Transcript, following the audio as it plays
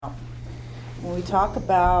When we talked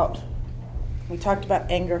about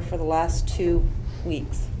anger for the last 2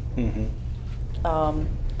 weeks. And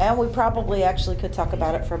we probably actually could talk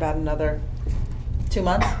about it for about another 2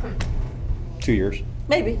 months. 2 years.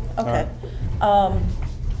 Maybe, okay.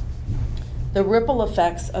 The ripple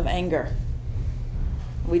effects of anger.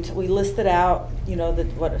 We listed out,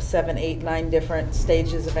 the 7, 8, 9 different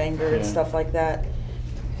stages of anger and stuff like that.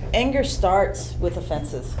 Anger starts with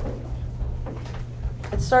offenses.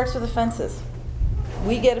 It starts with offenses.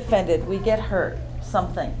 We get offended, we get hurt,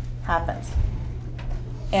 something happens.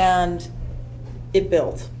 And it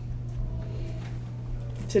builds.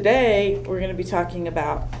 Today, we're going to be talking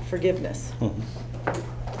about forgiveness.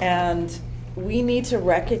 And we need to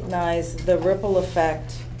recognize the ripple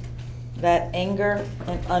effect that anger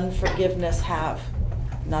and unforgiveness have,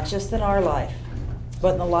 not just in our life,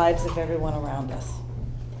 but in the lives of everyone around us.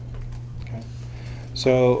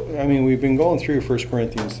 So, we've been going through 1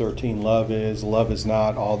 Corinthians 13, love is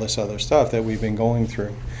not, all this other stuff that we've been going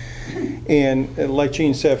through. And like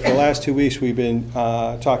Jean said, for the last 2 weeks, we've been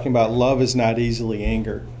talking about love is not easily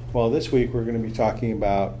angered. Well, this week we're going to be talking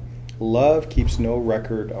about love keeps no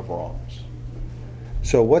record of wrongs.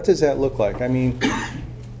 So what does that look like?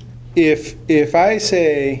 If I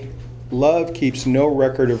say love keeps no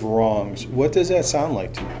record of wrongs, what does that sound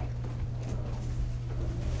like to you?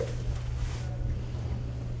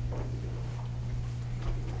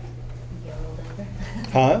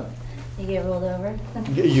 Huh? You get rolled over?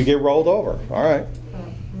 You get rolled over. All right.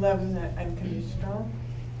 Love is unconditional.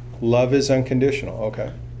 Love is unconditional.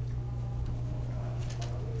 Okay.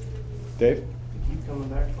 Dave? Keep coming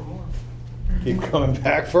back for more. Keep coming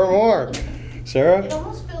back for more. Sarah? It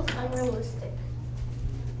almost feels unrealistic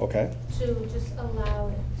Okay. to just allow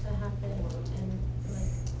it to happen and,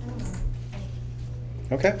 I don't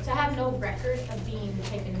know. Okay. To have no record of being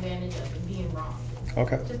taken advantage of and being wrong.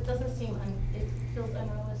 Okay. It just doesn't seem, it feels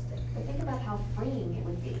unrealistic. But think about how freeing it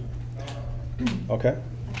would be. Okay.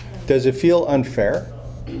 Does it feel unfair?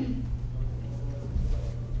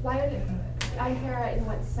 Why are you unfair in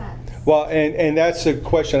what sense? Well, and that's the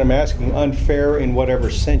question I'm asking. Unfair in whatever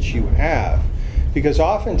sense you have. Because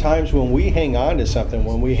oftentimes when we hang on to something,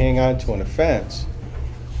 when we hang on to an offense,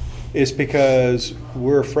 it's because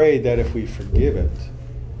we're afraid that if we forgive it,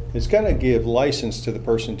 it's going to give license to the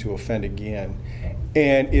person to offend again.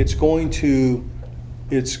 And it's going to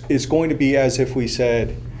be as if we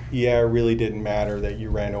said, yeah, it really didn't matter that you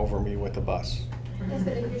ran over me with the bus. Yes,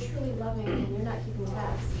 but if you're truly loving and you're not keeping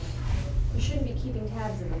tabs, you shouldn't be keeping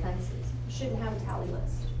tabs of offenses. You shouldn't have a tally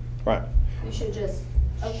list. Right. You should just,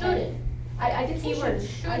 okay. Shouldn't. I did say Keyword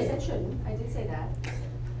shouldn't. I said shouldn't. shouldn't. I did say that.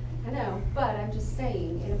 I know, but I'm just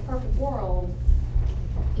saying, in a perfect world,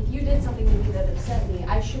 if you did something to me that upset me,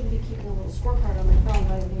 I shouldn't be keeping a little scorecard on my phone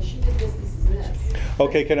going, hey, she did this, and this.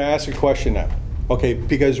 Okay, can I ask a question now? Okay,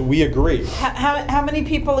 because we agree. How many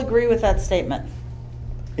people agree with that statement?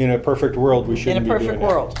 In a perfect world, we shouldn't In a be doing perfect that.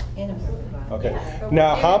 world. Okay.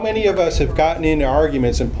 Now, how many of us have gotten into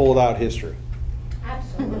arguments and pulled out history?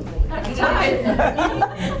 Absolutely.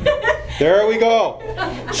 There we go.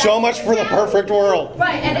 So much for the perfect world.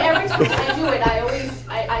 Right, and every time I do it,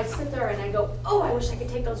 I sit there and I go, oh, I wish I could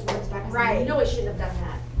take those words back. 'Cause I Right. know I shouldn't have done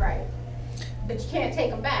that. Right. But you can't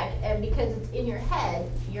take them back, and because it's in your head,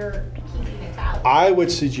 you're keeping a tally. I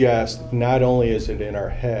would suggest not only is it in our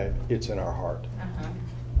head, it's in our heart.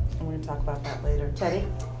 I'm going to talk about that later. Teddy?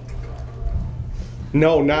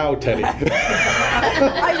 No, now, Teddy.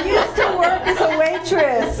 I used to work as a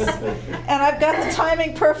waitress, and I've got the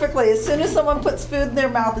timing perfectly. As soon as someone puts food in their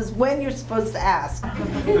mouth is when you're supposed to ask.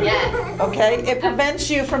 Yes. Okay? It prevents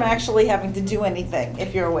you from actually having to do anything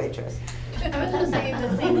if you're a waitress. I was going to say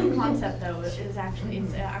the same concept though is actually a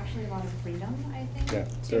lot of freedom, I think. Yeah,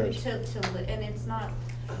 there is. And it's not.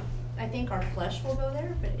 I think our flesh will go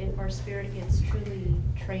there, but if our spirit gets truly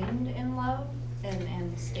trained in love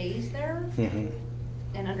and stays there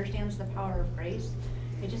and understands the power of grace,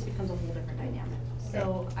 it just becomes a whole different dynamic.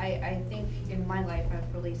 So I think in my life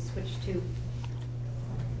I've really switched to,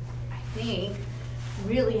 I think,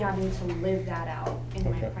 really having to live that out in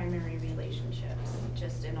my primary relationships,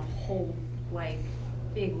 just in a whole,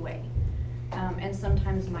 big way. And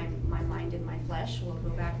sometimes my mind and my flesh will go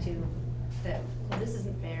back to that, well, this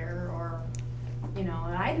isn't fair, or,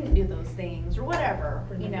 I didn't do those things, or whatever,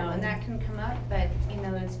 and that can come up, but,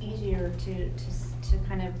 it's easier to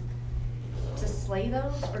kind of, to slay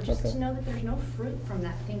those, or just to know that there's no fruit from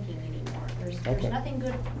that thinking anymore. There's nothing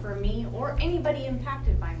good for me, or anybody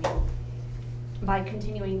impacted by me, by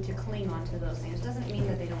continuing to cling onto those things. Doesn't mean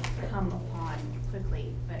that they don't come upon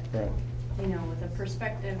quickly, but, with a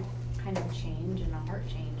perspective kind of change and a heart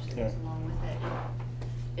change that goes along with it,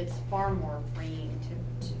 it's far more freeing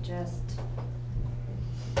to just,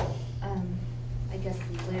 I guess,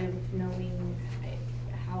 live knowing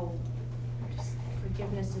how just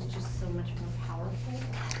forgiveness is just so much more powerful.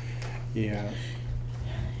 Yeah.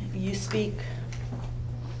 You speak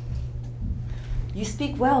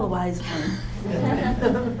well, wise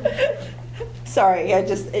one. Sorry, I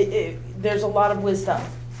just, there's a lot of wisdom,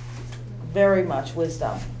 very much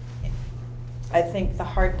wisdom. I think the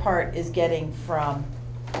hard part is getting from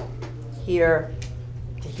here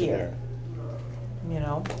to here, you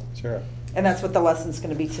know? Sarah. And that's what the lesson's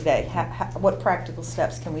gonna be today. What practical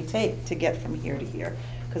steps can we take to get from here to here?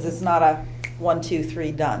 Because it's not a 1, 2,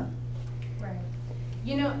 3, done. Right.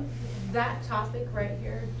 You know, that topic right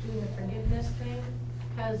here, doing the forgiveness thing,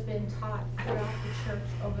 has been taught throughout the church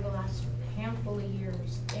over the last handful of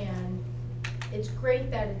years. And it's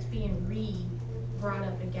great that it's being brought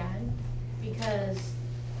up again, because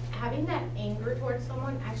having that anger towards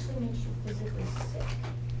someone actually makes you physically sick.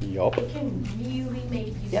 Yup. It can really make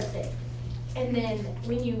you Yep. sick. And then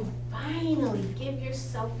when you finally give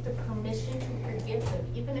yourself the permission to forgive them,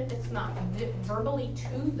 even if it's not verbally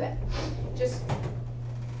to them, just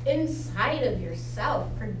inside of yourself,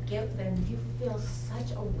 forgive them, you feel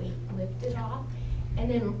such a weight lifted off.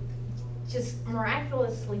 And then just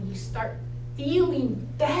miraculously, you start feeling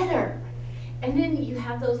better. And then you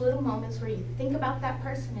have those little moments where you think about that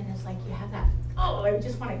person and it's like you have that, oh, I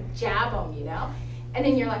just want to jab them, you know? And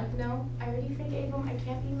then you're like, no, I already forgave them, I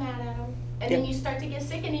can't be mad at them. And then you start to get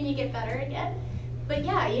sick and then you get better again. But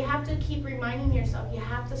yeah, you have to keep reminding yourself, you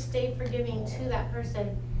have to stay forgiving to that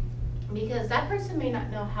person, because that person may not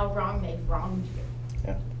know how wrong they've wronged you.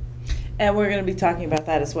 Yeah. And we're gonna be talking about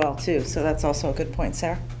that as well, too, so that's also a good point,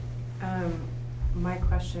 Sarah. My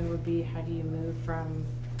question would be, how do you move from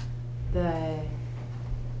the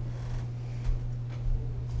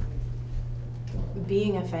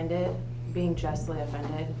being offended, being justly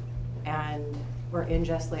offended, or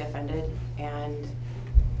unjustly offended, and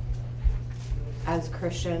as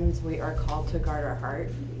Christians, we are called to guard our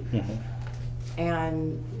heart. Mm-hmm.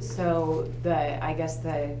 And so I guess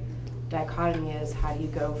the dichotomy is, how do you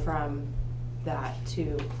go from that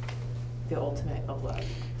to the ultimate of love?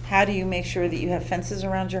 How do you make sure that you have fences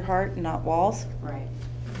around your heart and not walls? Right.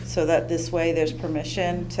 So that this way there's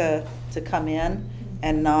permission to come in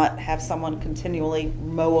and not have someone continually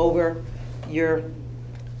mow over your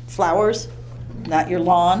flowers, not your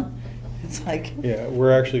lawn. It's like, Yeah,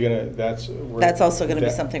 we're actually gonna, that's also gonna be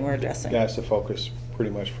something we're addressing. That's the focus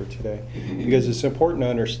pretty much for today. Because it's important to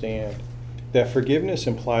understand that forgiveness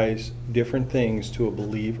implies different things to a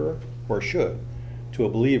believer, or should, to a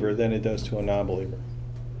believer than it does to a non-believer.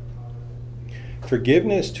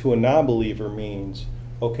 Forgiveness to a non-believer means,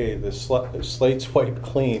 okay, the slate's wiped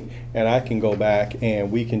clean and I can go back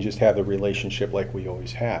and we can just have the relationship like we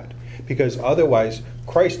always had. Because otherwise,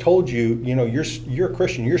 Christ told you, you're a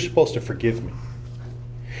Christian, you're supposed to forgive me.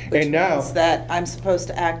 Which And now, means that I'm supposed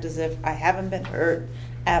to act as if I haven't been hurt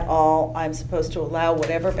at all. I'm supposed to allow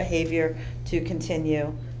whatever behavior to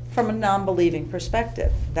continue from a non-believing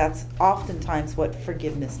perspective. That's oftentimes what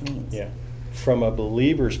forgiveness means. yeah, from a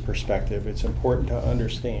believer's perspective, it's important to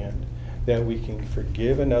understand that we can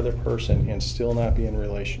forgive another person and still not be in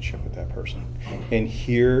relationship with that person. And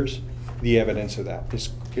here's the evidence of that.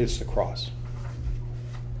 It's the cross.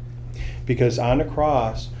 Because on the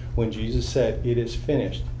cross, when Jesus said, "It is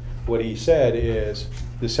finished," what he said is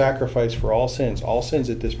the sacrifice for all sins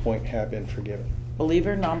at this point have been forgiven.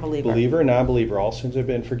 Believer, non-believer. Believer, non-believer, all sins have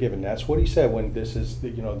been forgiven. That's what he said when this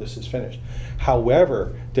is finished.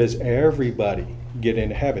 However, does everybody get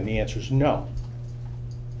into heaven? The answer is no.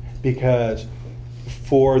 Because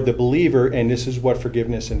for the believer, and this is what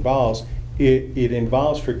forgiveness involves, it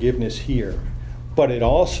involves forgiveness here, but it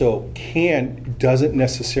also doesn't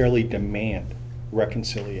necessarily demand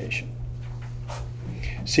reconciliation.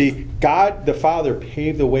 See, God the Father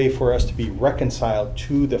paved the way for us to be reconciled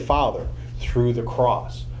to the Father through the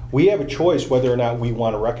cross. We have a choice whether or not we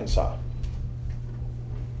want to reconcile.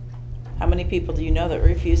 How many people do you know that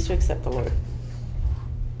refuse to accept the Lord?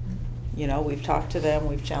 We've talked to them,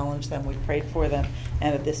 we've challenged them, we've prayed for them,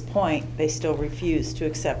 and at this point, they still refuse to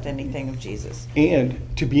accept anything of Jesus. And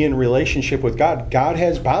to be in relationship with God, God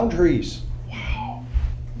has boundaries. Wow.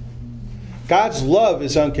 God's love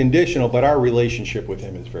is unconditional, but our relationship with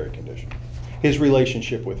Him is very conditional. His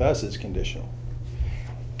relationship with us is conditional.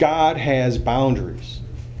 God has boundaries.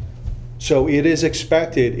 So it is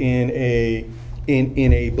expected in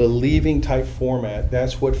a believing type format.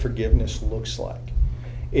 That's what forgiveness looks like.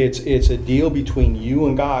 It's a deal between you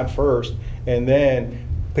and God first, and then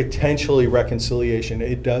potentially reconciliation.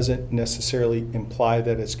 It doesn't necessarily imply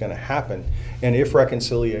that it's going to happen. And if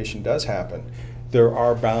reconciliation does happen, there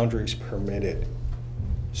are boundaries permitted,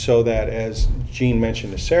 so that, as Jean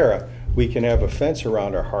mentioned to Sarah, we can have a fence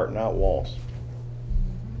around our heart, not walls.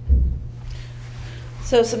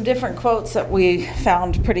 So some different quotes that we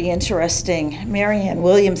found pretty interesting. Marianne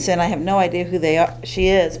Williamson, I have no idea who she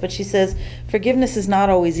is, but she says, forgiveness is not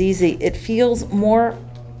always easy. It feels more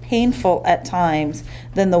painful at times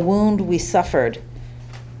than the wound we suffered,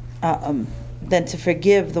 than to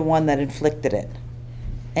forgive the one that inflicted it.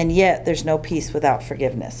 And yet there's no peace without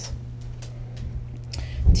forgiveness.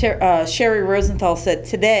 Sherry Rosenthal said,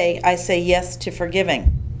 today I say yes to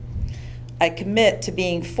forgiving. I commit to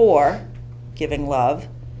being for giving love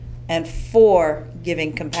and for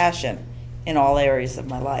giving compassion in all areas of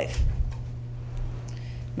my life.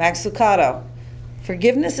 Max Lucado,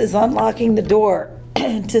 forgiveness is unlocking the door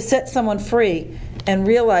to set someone free and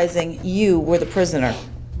realizing you were the prisoner.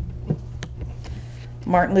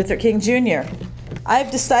 Martin Luther King Jr.,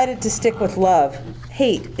 I've decided to stick with love.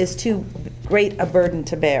 Hate is too great a burden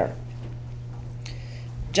to bear.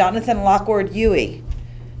 Jonathan Lockwood Huey,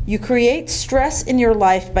 you create stress in your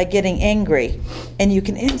life by getting angry, and you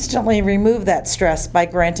can instantly remove that stress by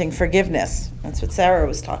granting forgiveness. That's what Sarah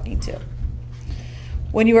was talking to.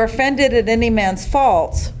 When you are offended at any man's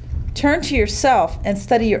faults, turn to yourself and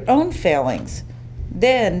study your own failings.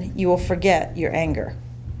 Then you will forget your anger.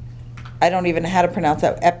 I don't even know how to pronounce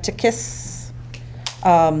that. Epictetus.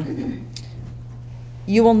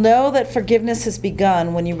 You will know that forgiveness has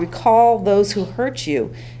begun when you recall those who hurt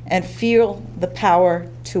you and feel the power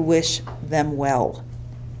to wish them well.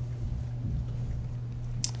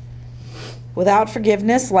 Without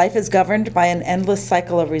forgiveness, life is governed by an endless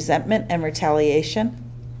cycle of resentment and retaliation.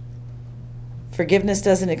 Forgiveness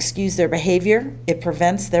doesn't excuse their behavior. It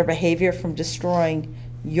prevents their behavior from destroying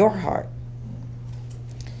your heart.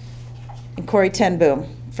 And Corrie ten Boom,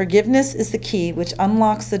 forgiveness is the key which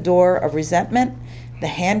unlocks the door of resentment, the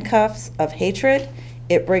handcuffs of hatred.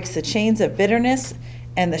 It breaks the chains of bitterness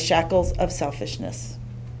and the shackles of selfishness.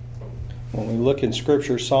 When we look in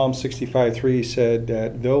Scripture, Psalm 65:3 said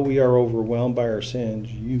that though we are overwhelmed by our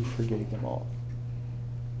sins, you forgave them all.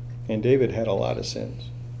 And David had a lot of sins,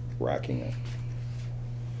 racking up.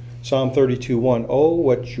 Psalm 32:1, oh,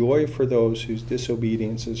 what joy for those whose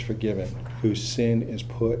disobedience is forgiven, whose sin is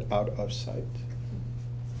put out of sight.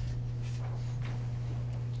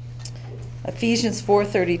 Ephesians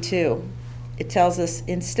 4:32, it tells us,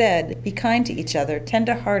 instead, be kind to each other,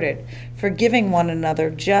 tender-hearted, forgiving one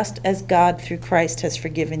another, just as God through Christ has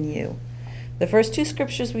forgiven you. The first two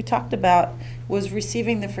scriptures we talked about was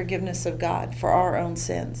receiving the forgiveness of God for our own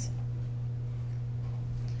sins.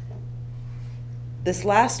 This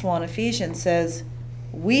last one, Ephesians, says,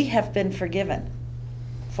 we have been forgiven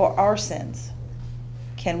for our sins.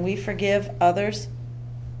 Can we forgive others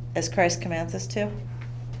as Christ commands us to?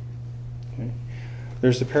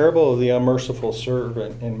 There's the parable of the unmerciful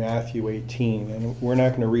servant in Matthew 18, and we're not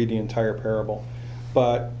going to read the entire parable,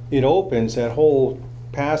 but it opens, that whole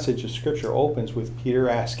passage of Scripture opens with Peter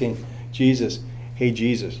asking Jesus, hey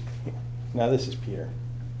Jesus, now this is Peter.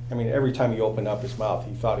 I mean, every time he opened up his mouth,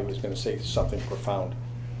 he thought he was going to say something profound.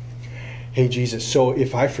 Hey Jesus, so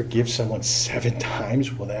if I forgive someone 7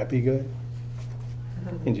 times, will that be good?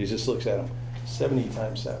 And Jesus looks at him, 70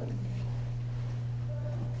 times 7.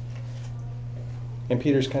 And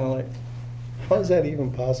Peter's kind of like, how is that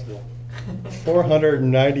even possible?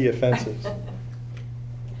 490 offenses.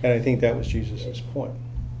 And I think that was Jesus' point.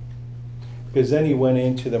 Because then he went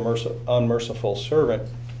into the unmerciful servant,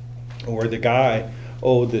 where the guy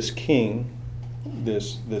owed this king,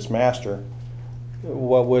 this master,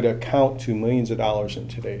 what would account to millions of dollars in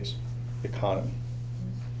today's economy.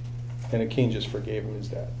 And the king just forgave him his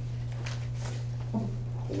debt.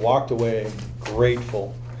 Walked away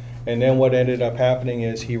grateful. And then what ended up happening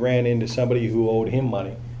is he ran into somebody who owed him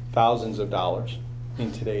money, thousands of dollars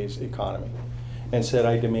in today's economy, and said,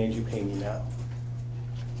 I demand you pay me now.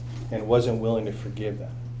 And wasn't willing to forgive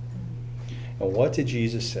them. And what did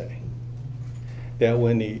Jesus say? That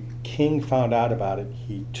when the king found out about it,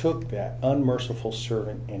 he took that unmerciful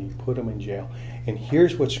servant and he put him in jail. And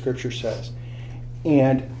here's what Scripture says.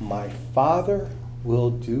 And my Father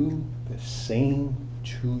will do the same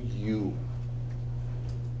to you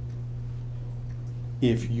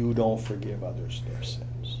if you don't forgive others their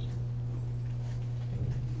sins.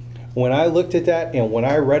 When I looked at that and when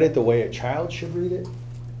I read it the way a child should read it,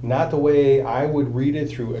 not the way I would read it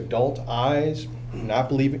through adult eyes, not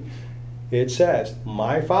believing, it says,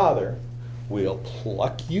 my Father will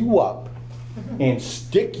pluck you up and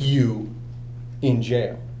stick you in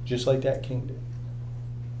jail, just like that king did.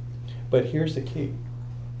 But here's the key,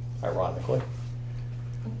 ironically.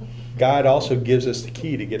 God also gives us the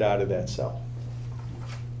key to get out of that cell.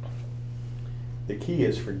 The key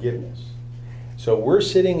is forgiveness. So we're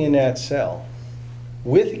sitting in that cell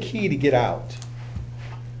with a key to get out,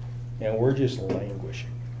 and we're just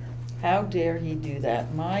languishing. How dare he do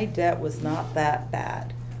that? My debt was not that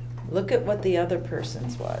bad. Look at what the other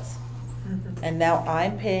person's was. And now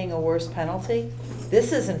I'm paying a worse penalty?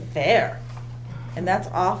 This isn't fair. And that's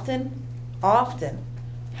often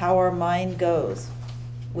how our mind goes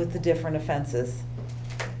with the different offenses.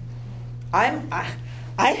 I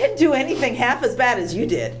didn't do anything half as bad as you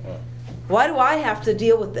did. Why do I have to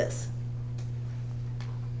deal with this?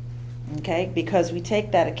 Okay, because we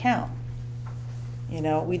take that account. You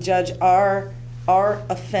know, we judge our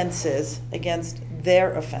offenses against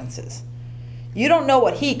their offenses. You don't know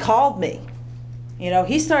what he called me. You know,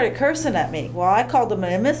 he started cursing at me. Well, I called him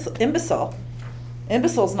an imbecile.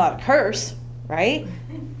 Imbecile's not a curse, right?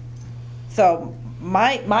 So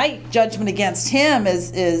my judgment against him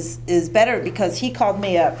is better because he called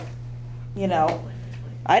me a, you know,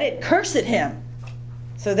 I didn't curse at him.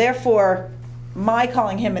 So therefore, my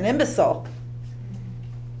calling him an imbecile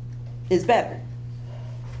is better,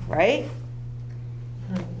 right?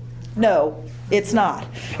 No, it's not.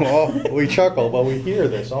 Well, we chuckle, but we hear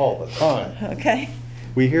this all the time. Okay.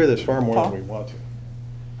 We hear this far more Paul? than we want to.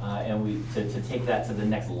 And to take that to the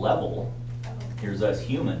next level, here's us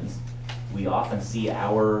humans, we often see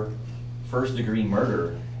our first-degree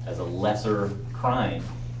murder as a lesser crime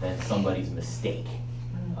than somebody's mistake.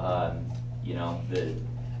 You know,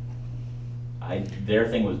 their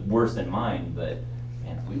thing was worse than mine, but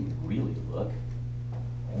man, if we really look,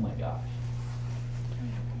 oh my gosh.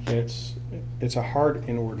 It's a hard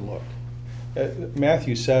inward look.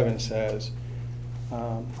 Matthew 7 says,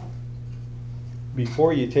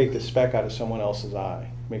 before you take the speck out of someone else's eye,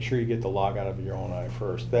 make sure you get the log out of your own eye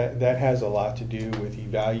first. That has a lot to do with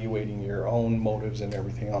evaluating your own motives and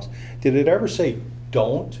everything else. Did it ever say,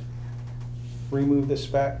 don't remove the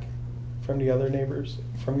speck from your neighbor's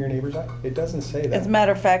eye? It doesn't say that. As a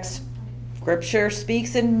matter of fact, Scripture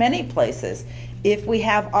speaks in many places. If we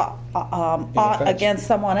have offense. against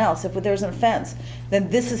someone else, if there's an offense, then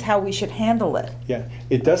this is how we should handle it. Yeah,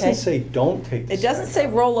 it doesn't Okay. say don't take the It doesn't speck say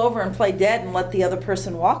out. roll over and play dead and let the other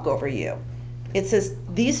person walk over you. It says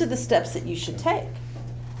these are the steps that you should take.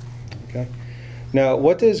 Okay. Now,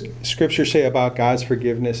 what does Scripture say about God's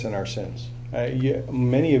forgiveness and our sins?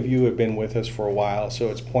 Many of you have been with us for a while, so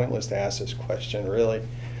it's pointless to ask this question, really.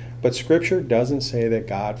 But Scripture doesn't say that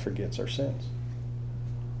God forgets our sins.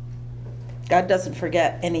 God doesn't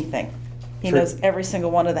forget anything. He Sure. knows every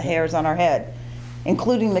single one of the hairs on our head,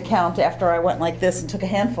 including the count after I went like this and took a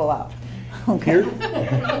handful out. Okay. Here?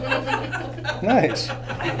 Nice.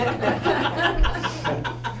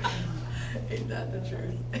 Ain't that the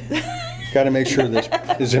truth? Got to make sure this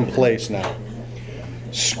is in place now.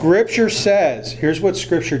 Scripture says, here's what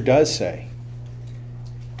Scripture does say.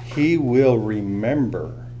 He will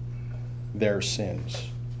remember their sins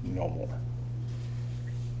no more.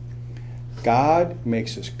 God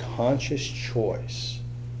makes his conscious choice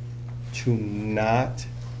to not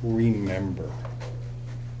remember.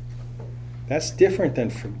 That's different than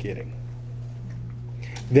forgetting.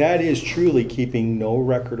 That is truly keeping no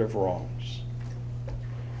record of wrongs.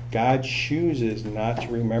 God chooses not to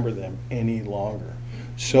remember them any longer.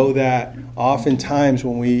 So that oftentimes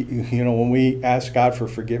when we ask God for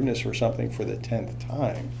forgiveness for something for the 10th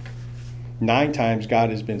time, 9 times God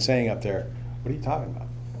has been saying up there, what are you talking about?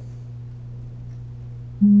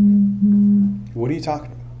 What are you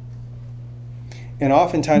talking about? And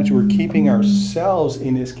oftentimes we're keeping ourselves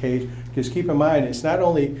in this cage, because keep in mind, it's not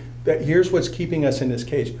only that here's what's keeping us in this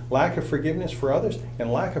cage: lack of forgiveness for others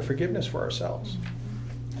and lack of forgiveness for ourselves.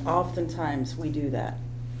 Oftentimes we do that.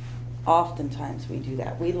 Oftentimes we do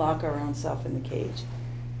that. We lock our own self in the cage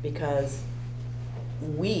because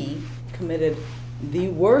we committed the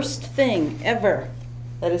worst thing ever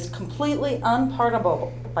that is completely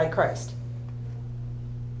unpardonable by Christ.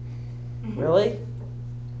 Really?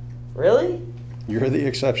 Really? You're the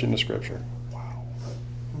exception to Scripture. Wow.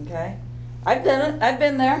 Okay. I've done it. I've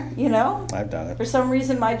been there, you know. I've done For it. some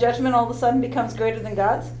reason, my judgment all of a sudden becomes greater than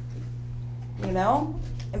God's. You know?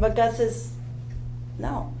 But God says,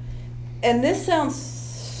 no. And this sounds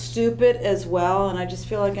stupid as well, and I just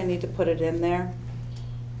feel like I need to put it in there.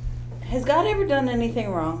 Has God ever done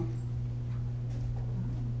anything wrong?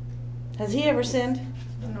 Has he ever sinned?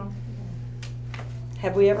 No.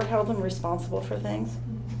 Have we ever held him responsible for things?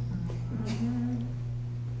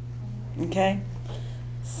 Okay.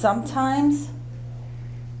 Sometimes,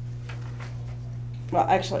 well,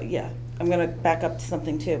 actually, yeah. I'm going to back up to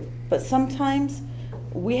something too. But sometimes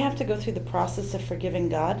we have to go through the process of forgiving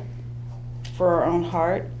God for our own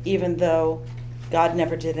heart, even though God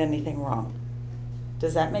never did anything wrong.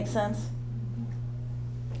 Does that make sense?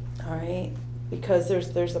 All right? Because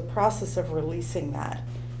there's a process of releasing that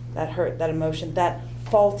hurt, that emotion, that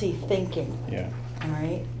faulty thinking. Yeah. All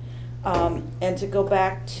right? And to go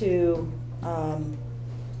back to,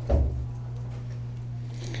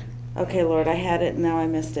 okay, Lord, I had it, and now I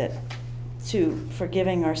missed it. To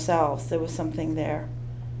forgiving ourselves, there was something there.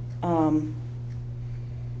 It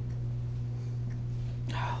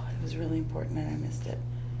was really important, and I missed it.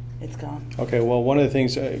 It's gone. Okay, well, one of the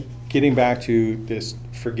things, getting back to this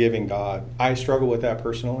forgiving God, I struggle with that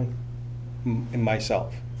personally, in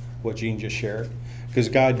myself, what Jean just shared, because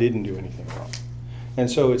God didn't do anything wrong. And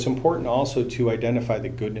so it's important also to identify the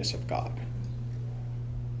goodness of God.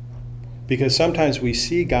 Because sometimes we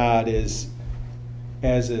see God as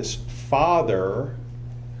this father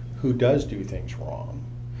who does do things wrong,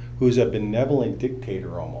 who's a benevolent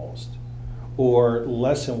dictator almost, or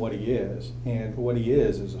less than what he is. And what he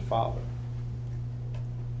is a father.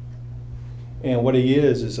 And what he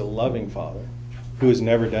is a loving father who has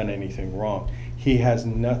never done anything wrong. He has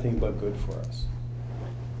nothing but good for us.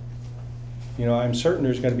 You know, I'm certain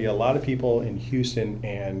there's going to be a lot of people in Houston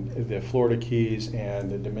and the Florida Keys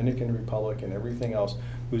and the Dominican Republic and everything else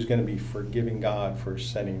who's going to be forgiving God for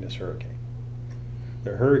sending this hurricane.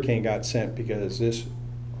 The hurricane got sent because this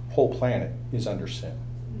whole planet is under sin.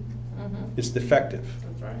 It's defective.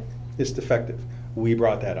 That's right. It's defective. We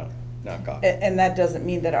brought that on, not God. And that doesn't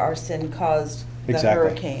mean that our sin caused the Exactly.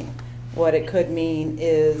 hurricane. What it could mean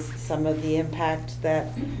is some of the impact that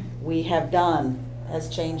we have done has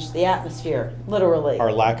changed the atmosphere, literally.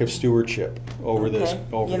 Our lack of stewardship over this. Okay.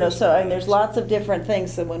 Over You know, this. so and there's lots of different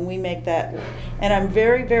things. So when we make that, and I'm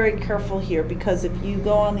very, very careful here, because if you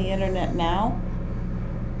go on the internet now,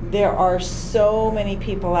 there are so many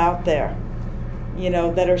people out there, you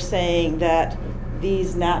know, that are saying that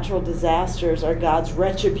these natural disasters are God's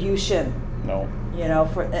retribution. No. You know,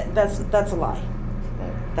 for that's a lie.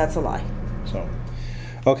 That's a lie. So,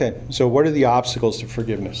 okay. So, what are the obstacles to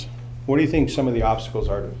forgiveness? What do you think some of the obstacles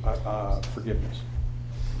are to forgiveness?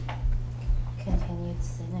 Continued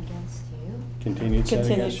sin against you. Continued sin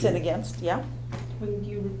Continued against sin you? against, yeah. When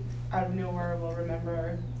you out of nowhere will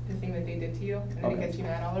remember the thing that they did to you, and then Okay. it gets you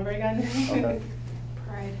mad all over again. Okay.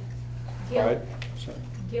 Pride. Pride? Sorry.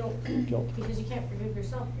 Guilt. Guilt. Because you can't forgive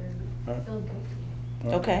yourself, you're Alright. feeling guilty. All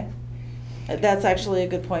right. Okay. That's actually a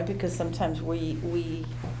good point, because sometimes we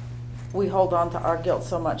hold on to our guilt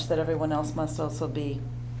so much that everyone else must also be.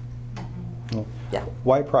 No. Yeah.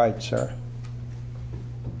 Why pride, Sarah?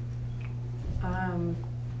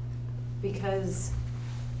 Because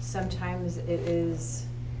sometimes it is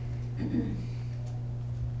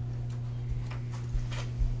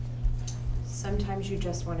sometimes you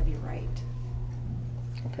just want to be right.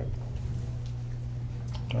 Okay.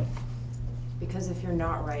 Okay. Because if you're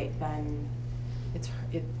not right, then it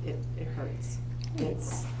hurts.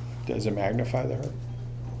 It's Does it magnify the hurt?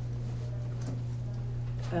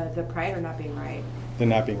 the pride or not being right. The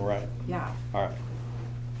not being right. Yeah. All right.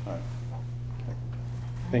 All right. Okay.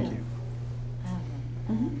 Thank you.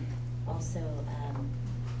 Mhm. Also,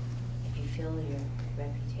 if you feel your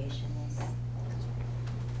reputation is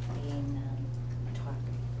being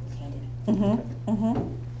tainted.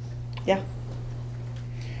 Yeah.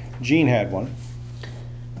 Jean had one.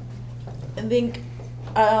 I think,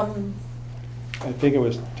 I think it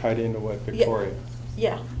was tied into what Victoria.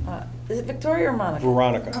 yeah. Is it Victoria or Monica?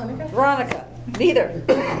 Veronica. Veronica. Neither.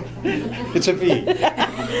 It's a V. And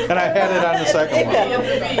I had it on the second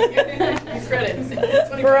one. Credits.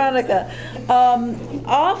 Veronica.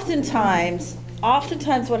 Oftentimes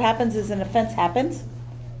what happens is an offense happens.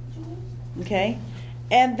 Okay?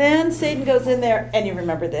 And then Satan goes in there, and you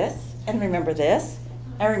remember this, and remember this,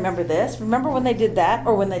 and remember this. Remember when they did that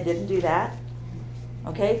or when they didn't do that?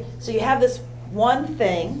 Okay? So you have this one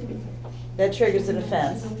thing that triggers an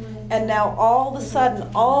offense, and now all of a sudden,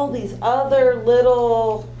 all these other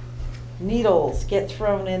little needles get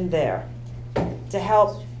thrown in there to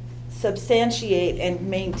help substantiate and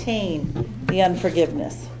maintain the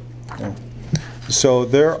unforgiveness. Okay. So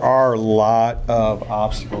there are a lot of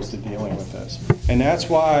obstacles to dealing with this. And that's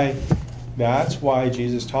why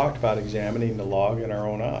Jesus talked about examining the log in our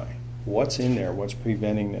own eye. What's in there? What's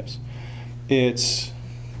preventing this? It's,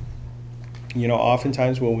 you know,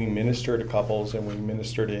 oftentimes when we minister to couples and we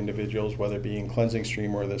minister to individuals, whether it be in Cleansing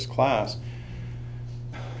Stream or this class,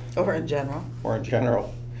 Or in general. or in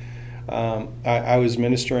general. I was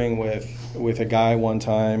ministering with a guy one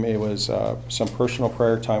time. It was some personal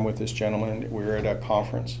prayer time with this gentleman. We were at a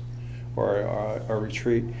conference or a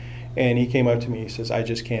retreat, and he came up to me. He says, "I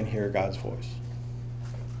just can't hear God's voice."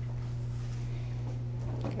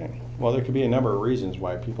 Okay. Well, there could be a number of reasons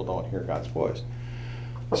why people don't hear God's voice.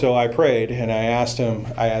 So I prayed and I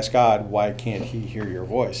asked God, "Why can't he hear your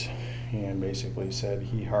voice?" And basically said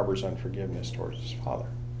he harbors unforgiveness towards his father.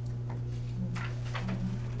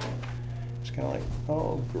 It's kind of like,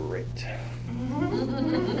 oh, great.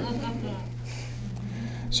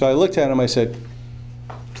 So I looked at him, I said,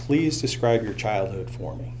 "Please describe your childhood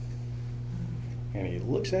for me." And he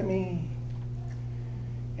looks at me,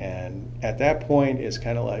 and at that point, it's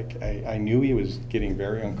kind of like I knew he was getting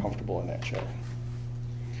very uncomfortable in that chair.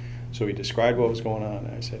 So he described what was going on,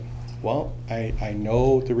 and I said, "Well, I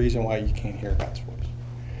know the reason why you can't hear God's voice."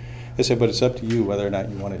 I said, "But it's up to you whether or not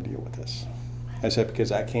you want to deal with this." I said,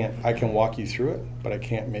 "Because I can walk you through it, but I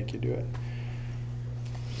can't make you do it."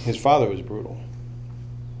 His father was brutal.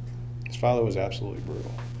 His father was absolutely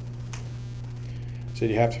brutal. He said,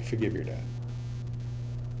 "You have to forgive your dad.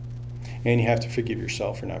 And you have to forgive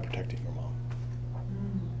yourself for not protecting your mom."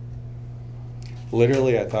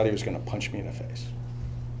 Literally, I thought he was going to punch me in the face.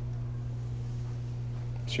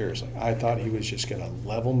 Seriously, I thought he was just going to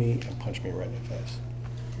level me and punch me right in the face.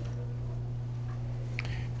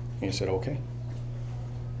 And he said, "Okay."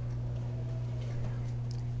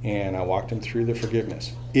 And I walked him through the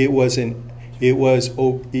forgiveness. He was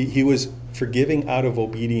forgiving out of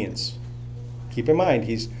obedience. Keep in mind,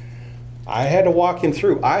 I had to walk him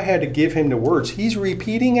through. I had to give him the words. He's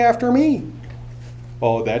repeating after me.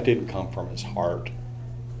 Oh, that didn't come from his heart.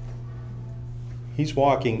 He's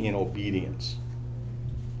walking in obedience.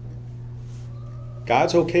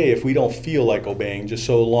 God's okay if we don't feel like obeying, just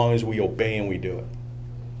so long as we obey and we do it.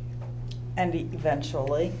 And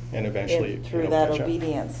eventually, catch through that up.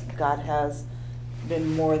 obedience, God has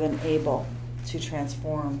been more than able to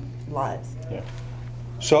transform lives. Yeah.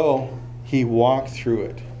 So he walked through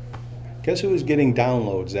it. Guess who was getting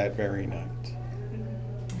downloads that very night?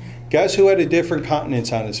 Guess who had a different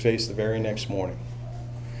countenance on his face the very next morning?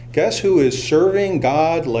 Guess who is serving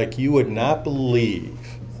God like you would not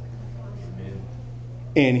believe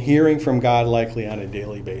and hearing from God likely on a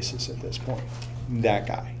daily basis at this point? That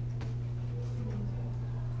guy.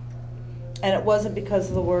 And it wasn't because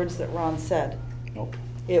of the words that Ron said. Nope.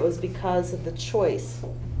 It was because of the choice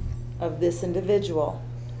of this individual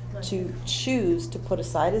to choose to put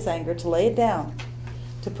aside his anger, to lay it down,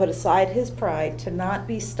 to put aside his pride, to not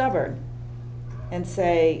be stubborn and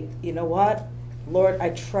say, "You know what, Lord, I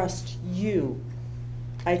trust you.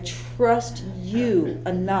 I trust you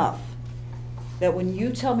enough that when you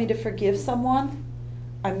tell me to forgive someone,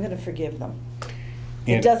 I'm going to forgive them.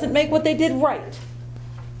 It And- doesn't make what they did right,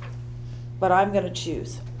 but I'm going to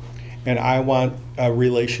choose." And I want a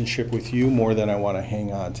relationship with you more than I want to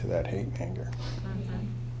hang on to that hate and anger.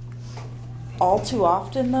 All too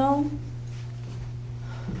often, though,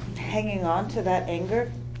 hanging on to that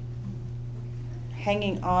anger,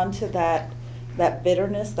 hanging on to that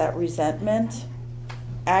bitterness, that resentment,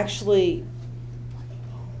 actually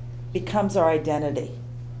becomes our identity.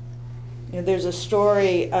 You know, there's a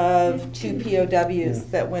story of two POWs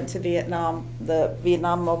that went to Vietnam, the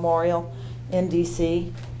Vietnam Memorial in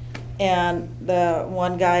DC, and the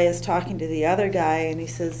one guy is talking to the other guy, and he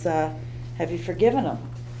says, "Have you forgiven him?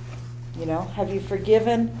 You know, have you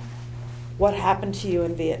forgiven what happened to you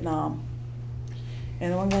in Vietnam?"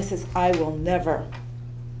 And the one guy says, I will never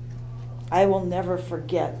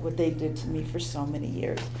forget what they did to me for so many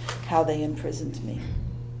years, how they imprisoned me."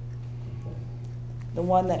 The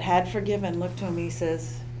one that had forgiven looked to him, he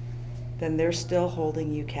says, "Then they're still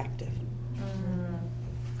holding you captive.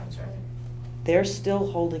 That's right. They're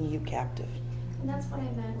still holding you captive." And that's what I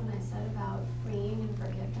meant when I said about freeing and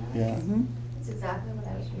forgiveness. Yeah. Mhm. It's exactly what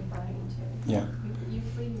I was referring to. Yeah. You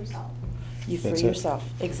free yourself. You free That's it.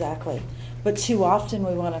 yourself, exactly. But too often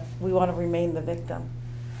we want to remain the victim.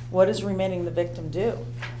 What does remaining the victim do?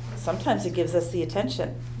 Sometimes it gives us the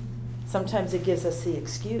attention. Sometimes it gives us the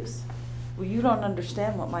excuse. Well, you don't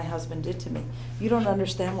understand what my husband did to me. You don't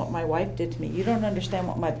understand what my wife did to me. You don't understand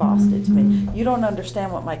what my boss did to me. You don't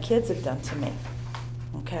understand what my kids have done to me.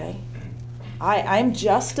 Okay? I'm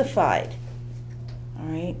justified. All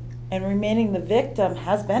right? And remaining the victim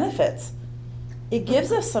has benefits. It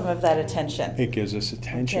gives us some of that attention. It gives us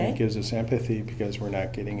attention. Okay. It gives us empathy because we're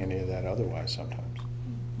not getting any of that otherwise sometimes.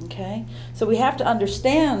 Okay? So we have to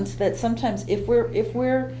understand that sometimes if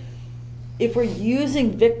we're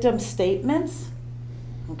using victim statements,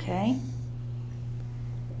 okay,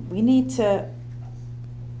 we need to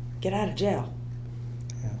get out of jail.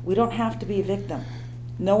 Yeah. We don't have to be a victim.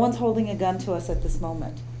 No one's holding a gun to us at this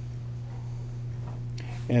moment.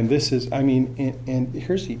 And this is, I mean, and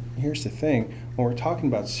here's the thing, when we're talking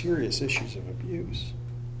about serious issues of abuse,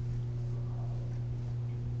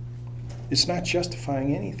 it's not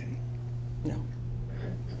justifying anything. No.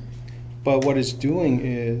 But what it's doing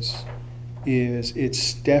is it's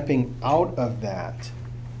stepping out of that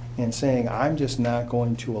and saying, I'm just not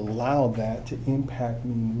going to allow that to impact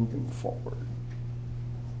me moving forward.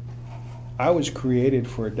 I was created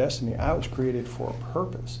for a destiny. I was created for a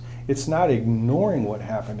purpose. It's not ignoring what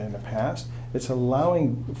happened in the past. It's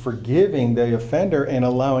forgiving the offender and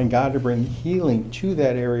allowing God to bring healing to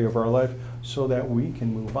that area of our life so that we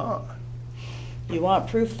can move on. You want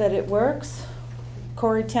proof that it works?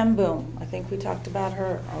 Corrie ten Boom, I think we talked about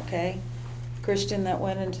her, okay? Christian that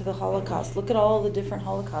went into the Holocaust. Look at all the different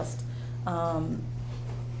Holocaust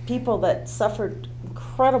people that suffered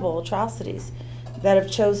incredible atrocities that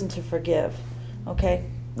have chosen to forgive, okay?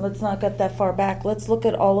 Let's not get that far back. Let's look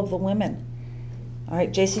at all of the women. All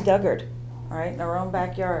right, J.C. Duggard, all right, in our own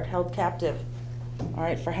backyard, held captive, all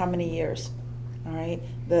right, for how many years? All right,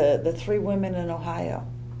 the 3 women in Ohio,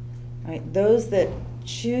 all right, those that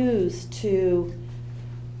choose to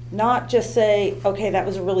not just say, okay, that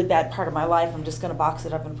was a really bad part of my life, I'm just going to box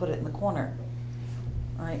it up and put it in the corner,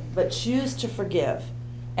 all right, but choose to forgive.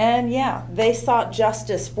 And yeah, they sought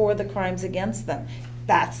justice for the crimes against them.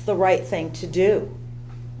 That's the right thing to do.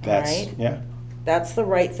 Right? Yeah. That's the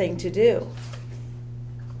right thing to do.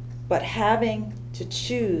 But having to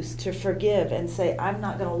choose to forgive and say, I'm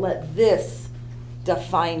not going to let this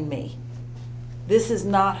define me. This is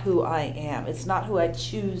not who I am. It's not who I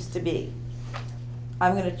choose to be.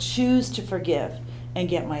 I'm going to choose to forgive and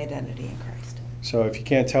get my identity in Christ. So if you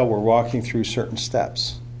can't tell, we're walking through certain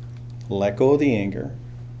steps. Let go of the anger.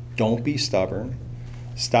 Don't be stubborn.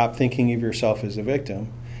 Stop thinking of yourself as a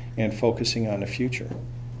victim and focusing on the future.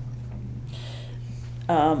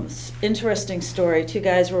 Interesting story. 2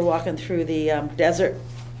 guys were walking through the desert,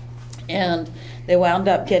 and they wound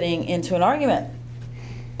up getting into an argument.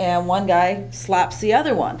 And one guy slaps the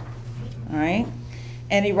other one, all right?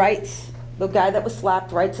 And he writes, the guy that was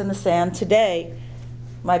slapped writes in the sand, today,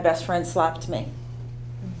 my best friend slapped me.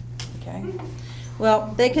 Okay?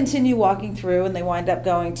 Well, they continue walking through, and they wind up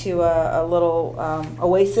going to a little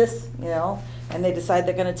oasis, you know, and they decide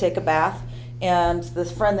they're going to take a bath. And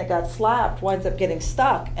this friend that got slapped winds up getting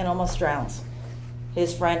stuck and almost drowns.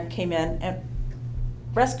 His friend came in and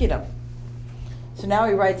rescued him. So now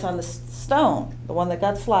he writes on the stone, the one that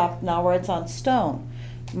got slapped now writes on stone,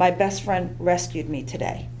 my best friend rescued me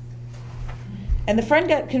today. And the friend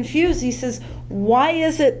got confused. He says, why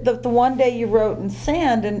is it that the one day you wrote in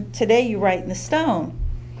sand and today you write in the stone?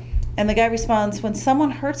 And the guy responds, when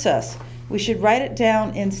someone hurts us, we should write it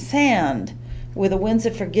down in sand where the winds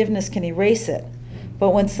of forgiveness can erase it.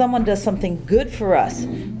 But when someone does something good for us,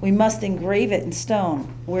 we must engrave it in stone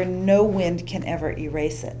where no wind can ever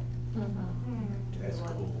erase it. That's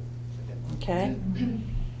cool. Okay?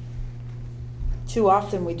 Too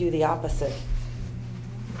often we do the opposite.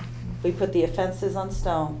 We put the offenses on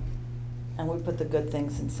stone and we put the good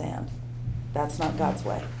things in sand. That's not God's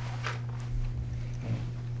way.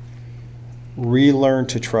 Relearn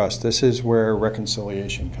to trust. This is where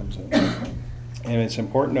reconciliation comes in. And it's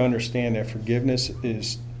important to understand that forgiveness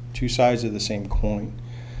is 2 sides of the same coin.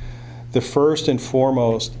 The first and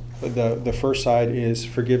foremost, the first side is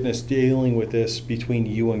forgiveness, dealing with this between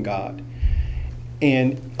you and God.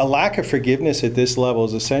 And a lack of forgiveness at this level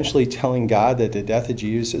is essentially telling God that the death of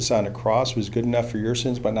Jesus on the cross was good enough for your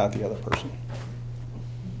sins, but not the other person.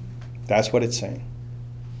 That's what it's saying.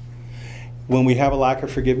 When we have a lack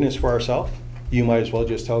of forgiveness for ourselves, you might as well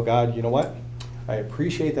just tell God, you know what? I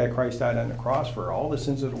appreciate that Christ died on the cross for all the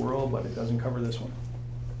sins of the world, but it doesn't cover this one.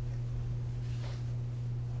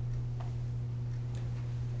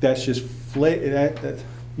 That's just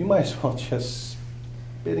you might as well just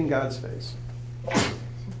spit in God's face.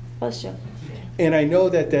 Bless you. And I know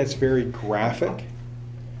that that's very graphic,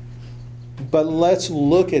 but let's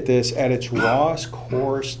look at this at its rawest,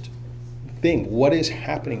 coarsest thing. What is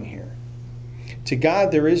happening here? To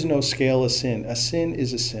God, there is no scale of sin. A sin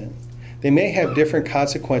is a sin. They may have different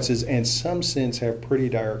consequences, and some sins have pretty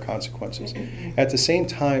dire consequences. At the same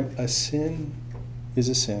time, a sin is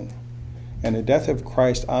a sin. And the death of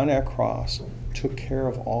Christ on that cross took care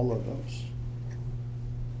of all of those.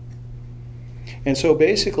 And so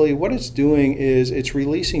basically what it's doing is it's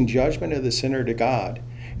releasing judgment of the sinner to God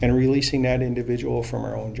and releasing that individual from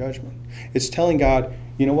our own judgment. It's telling God,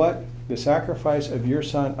 you know what? The sacrifice of your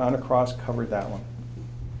son on a cross covered that one.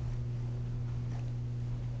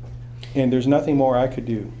 And there's nothing more I could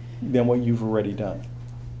do than what you've already done.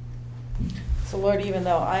 So Lord, even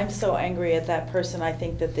though I'm so angry at that person, I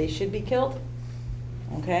think that they should be killed,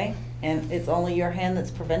 okay? And it's only your hand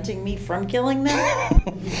that's preventing me from killing them,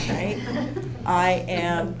 right? I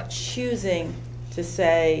am choosing to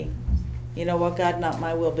say, you know what, God, not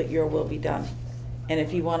my will, but your will be done. And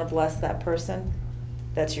if you want to bless that person,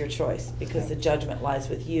 that's your choice, because the judgment lies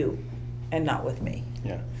with you and not with me.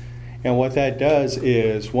 Yeah. And what that does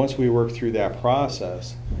is, once we work through that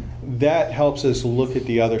process, that helps us look at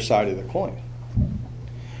the other side of the coin.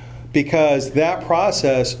 Because that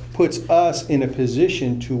process puts us in a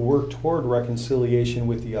position to work toward reconciliation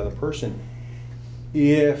with the other person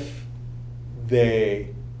if they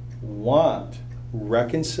want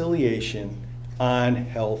reconciliation on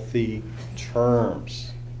healthy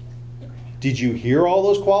terms. Did you hear all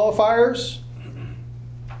those qualifiers?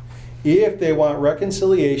 If they want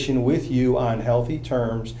reconciliation with you on healthy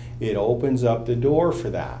terms, it opens up the door for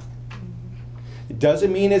that. It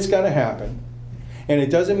doesn't mean it's going to happen. And it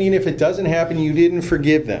doesn't mean if it doesn't happen, you didn't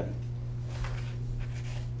forgive them.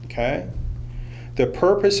 Okay? The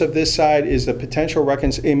purpose of this side is the potential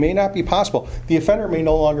reconciliation. It may not be possible. The offender may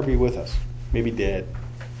no longer be with us. Maybe dead.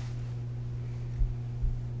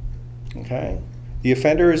 Okay? The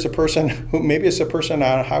offender is a person who, maybe it's a person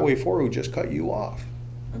on Highway 4 who just cut you off.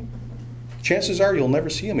 Chances are you'll never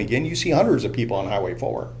see him again. You see hundreds of people on Highway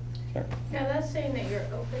 4. Sorry. Yeah, that's saying that you're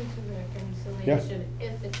open to reconciliation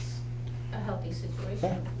if it's a healthy situation.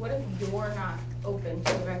 Yeah. What if you're not open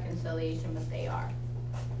to reconciliation, but they are?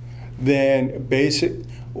 Then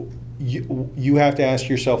you have to ask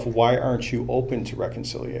yourself, why aren't you open to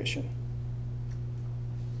reconciliation?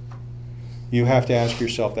 You have to ask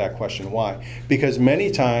yourself that question, why? Because many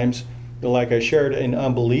times, like I shared, an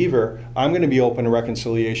unbeliever, I'm going to be open to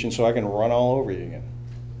reconciliation so I can run all over you again.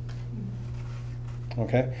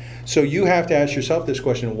 Okay? So you have to ask yourself this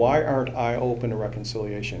question, why aren't I open to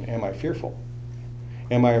reconciliation? Am I fearful?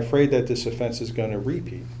 Am I afraid that this offense is going to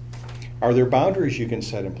repeat? Are there boundaries you can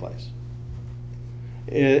set in place?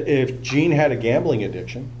 If Jean had a gambling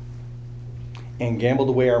addiction and gambled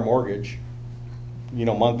away our mortgage,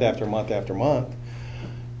 month after month after month,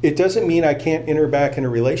 it doesn't mean I can't enter back in a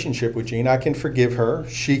relationship with Jean. I can forgive her.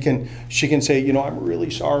 She can say, I'm really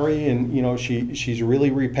sorry, and she's really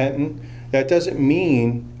repentant. That doesn't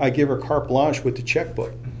mean I give her carte blanche with the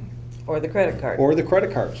checkbook. Or the credit card. Or the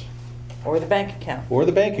credit cards. Or the bank account. Or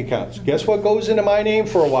the bank accounts. Guess what goes into my name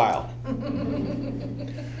for a while?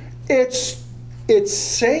 It's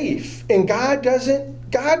safe. And God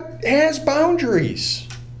has boundaries.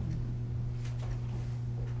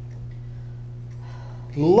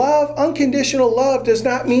 Love, unconditional love does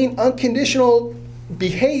not mean unconditional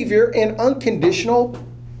behavior and unconditional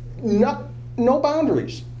no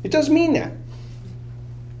boundaries. It doesn't mean that.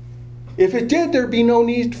 If it did, there'd be no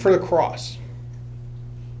need for the cross.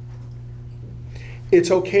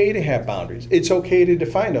 It's okay to have boundaries. It's okay to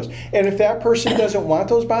define those. And if that person doesn't want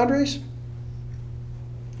those boundaries,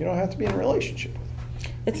 you don't have to be in a relationship with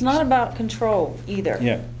them. It's not about control either.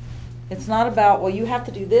 Yeah. It's not about, well, you have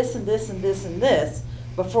to do this and this and this and this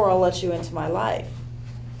before I'll let you into my life.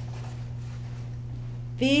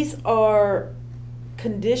 These are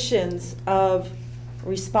conditions of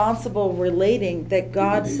responsible relating that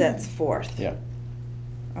God sets forth. Yeah.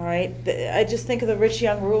 All right? I just think of the rich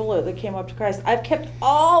young ruler that came up to Christ. I've kept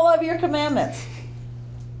all of your commandments.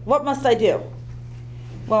 What must I do?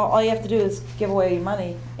 Well, all you have to do is give away your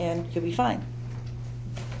money and you'll be fine.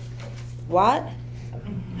 What?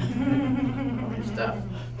 Stuff.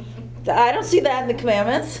 I don't see that in the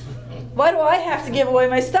commandments. Why do I have to give away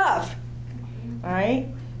my stuff? All right?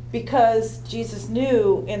 Because Jesus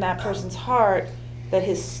knew in that person's heart that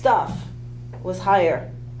his stuff was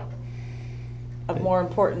higher. Of more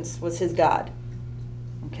importance was his God.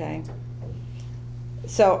 Okay?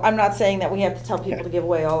 So I'm not saying that we have to tell people to give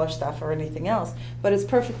away all their stuff or anything else, but it's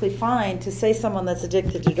perfectly fine to say someone that's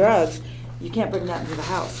addicted to drugs, you can't bring that into the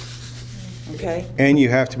house. Okay? And you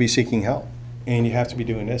have to be seeking help. And you have to be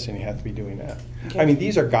doing this and you have to be doing that. Okay. I mean,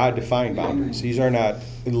 these are God-defined boundaries. These are not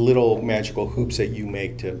little magical hoops that you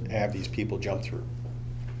make to have these people jump through.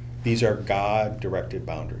 These are God-directed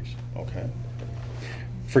boundaries, okay?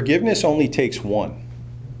 Forgiveness only takes one.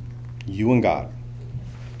 You and God.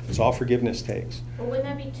 That's all forgiveness takes. Well, wouldn't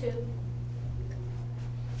that be 2?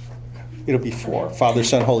 It'll be 4. Father,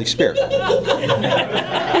 Son, Holy Spirit. Love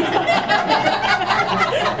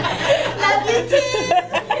you too.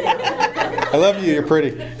 I love you. You're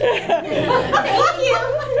pretty. Thank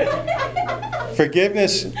you.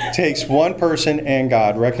 Forgiveness takes one person and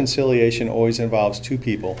God. Reconciliation always involves 2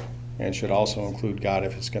 people and should also include God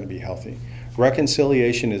if it's going to be healthy.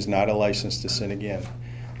 Reconciliation is not a license to sin again.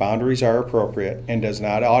 Boundaries are appropriate and does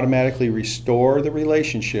not automatically restore the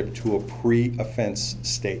relationship to a pre-offense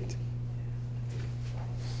state.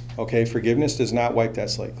 Okay, forgiveness does not wipe that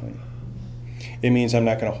slate clean. It means I'm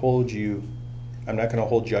not going to hold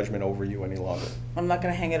judgment over you any longer. I'm not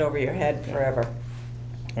gonna hang it over your head forever,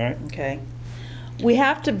 All right? okay? We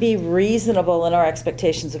have to be reasonable in our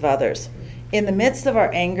expectations of others. In the midst of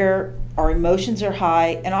our anger, our emotions are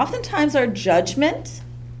high, and oftentimes our judgment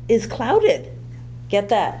is clouded. Get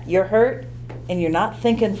that? You're hurt and you're not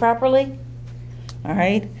thinking properly, all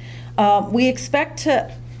right? We expect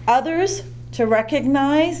others to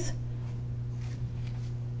recognize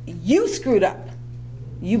you screwed up.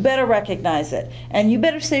 You better recognize it. And you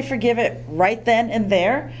better say forgive it right then and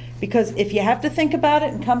there, because if you have to think about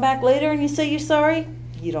it and come back later and you say you're sorry,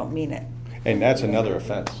 you don't mean it. And that's another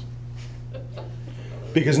offense.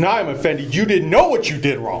 Because now I'm offended. You didn't know what you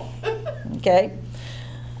did wrong. Okay?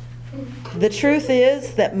 The truth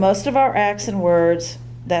is that most of our acts and words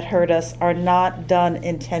that hurt us are not done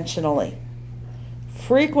intentionally.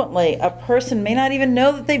 Frequently, a person may not even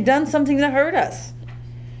know that they've done something that hurt us.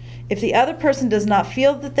 If the other person does not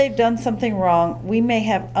feel that they've done something wrong, we may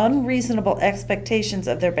have unreasonable expectations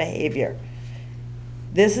of their behavior.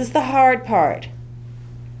 This is the hard part.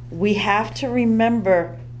 We have to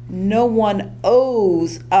remember no one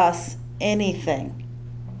owes us anything.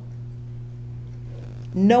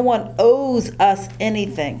 No one owes us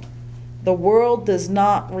anything. The world does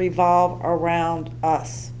not revolve around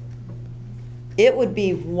us. It would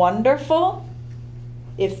be wonderful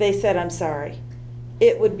if they said, I'm sorry.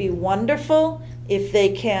 It would be wonderful if they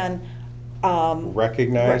can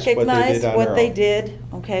Recognize what they did,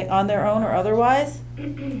 okay, on their own or otherwise.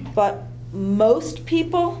 But most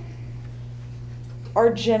people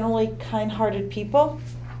are generally kind-hearted people.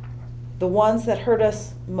 The ones that hurt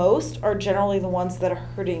us most are generally the ones that are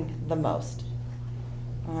hurting the most.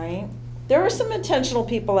 All right? There are some intentional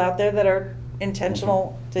people out there that are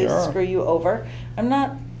intentional to screw you over. I'm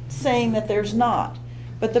not saying that there's not.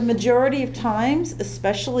 But the majority of times,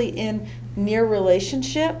 especially in near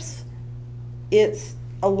relationships, it's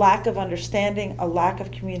a lack of understanding, a lack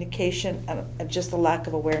of communication, and just a lack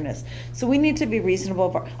of awareness. So we need to be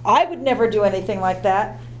reasonable. I would never do anything like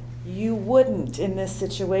that. You wouldn't in this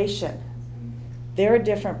situation. They're a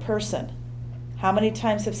different person. How many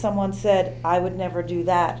times have someone said, I would never do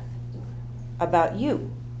that about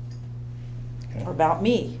you or about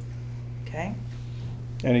me? Okay?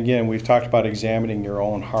 And again, we've talked about examining your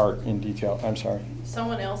own heart in detail. I'm sorry.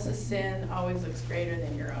 Someone else's sin always looks greater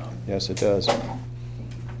than your own. Yes, it does.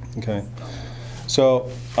 Okay.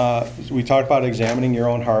 So we talked about examining your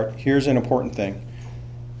own heart. Here's an important thing.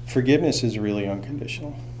 Forgiveness is really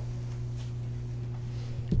unconditional.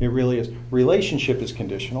 It really is. Relationship is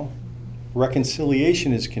conditional.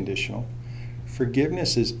 Reconciliation is conditional.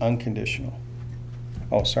 Forgiveness is unconditional.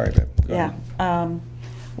 Oh, sorry, babe. Go ahead.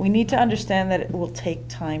 We need to understand that it will take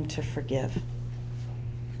time to forgive.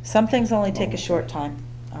 Some things only take a short time,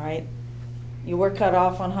 all right? You were cut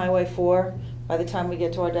off on Highway 4. By the time we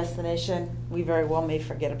get to our destination, we very well may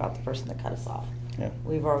forget about the person that cut us off. Yeah.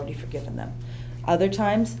 We've already forgiven them. Other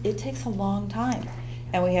times, it takes a long time,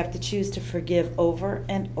 and we have to choose to forgive over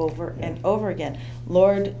and over and over again.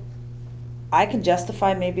 Lord, I can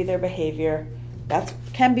justify maybe their behavior. That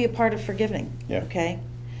can be a part of forgiving, okay?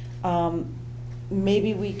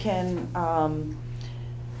 Maybe we can,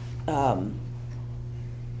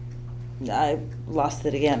 I lost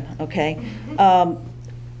it again, okay?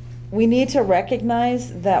 We need to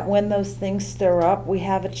recognize that when those things stir up, we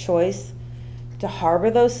have a choice to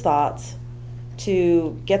harbor those thoughts,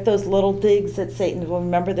 to get those little digs at Satan, well,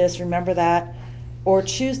 remember this, remember that, or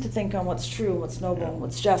choose to think on what's true, what's noble, and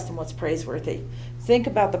what's just, and what's praiseworthy. Think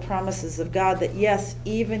about the promises of God that, yes,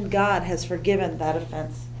 even God has forgiven that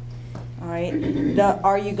offense. All right?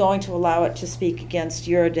 Are you going to allow it to speak against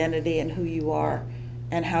your identity and who you are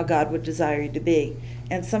and how God would desire you to be?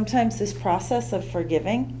 And sometimes this process of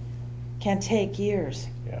forgiving can take years.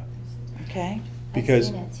 Yeah. Okay? Because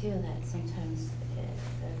I've seen it too, that sometimes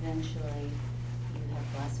eventually you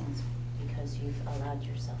have blessings because you've allowed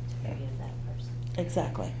yourself to forgive that person.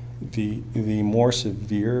 Exactly. the more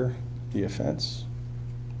severe the offense,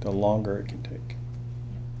 the longer it can take.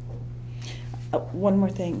 One more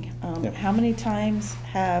thing. Yeah. How many times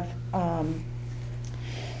have you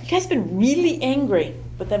guys been really angry,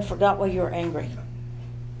 but then forgot why you were angry?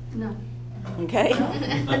 No. Okay? No.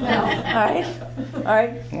 All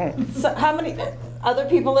right. So how many other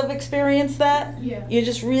people have experienced that? Yeah. You're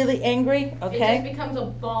just really angry, It just okay? becomes a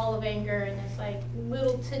ball of anger and it's like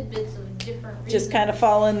little tidbits of different reasons. Just kind of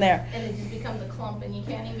fall in there. And it just becomes a clump and you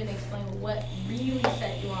can't even explain what really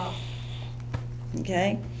set you off.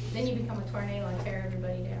 Okay? Then you become a tornado and tear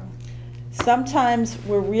everybody down. Sometimes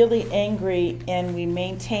we're really angry and we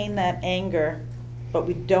maintain that anger but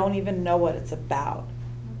we don't even know what it's about.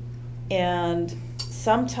 And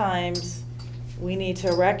sometimes we need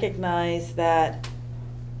to recognize that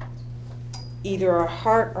either our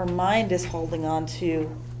heart or mind is holding on to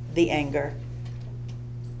the anger,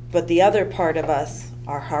 but the other part of us,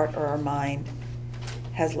 our heart or our mind,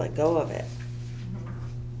 has let go of it.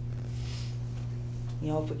 You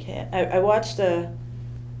know, if we can't, I watched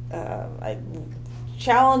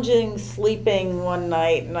challenging sleeping one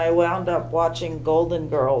night, and I wound up watching Golden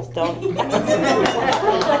Girls. Don't okay.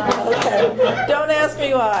 Don't ask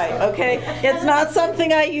me why. Okay, it's not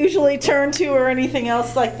something I usually turn to or anything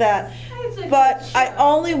else like that. But I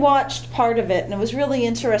only watched part of it, and it was really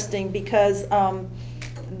interesting because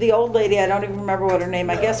the old lady, I don't even remember what her name,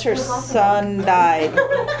 I guess her son died.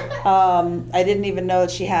 I didn't even know that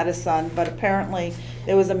she had a son, but apparently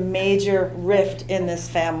there was a major rift in this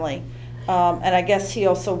family. And I guess he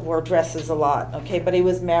also wore dresses a lot, okay, but he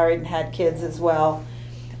was married and had kids as well.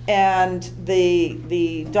 And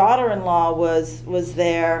the daughter-in-law was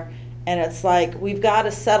there, and it's like, we've got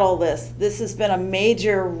to settle this. This has been a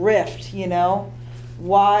major rift, you know?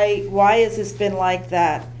 Why has this been like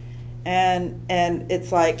that? And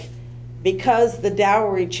it's like, because the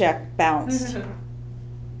dowry check bounced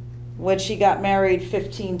when she got married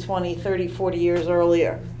 15, 20, 30, 40 years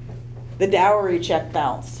earlier. The dowry check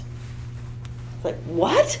bounced. It's like,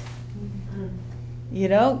 what? You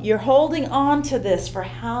know, you're holding on to this for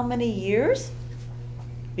how many years?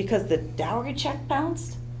 Because the dowry check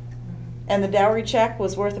bounced? And the dowry check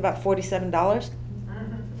was worth about $47?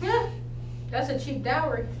 Yeah, that's a cheap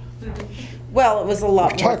dowry. Well, it was a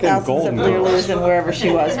lot more, talking thousands of Golden leers Girls. than wherever she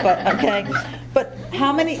was, but okay. But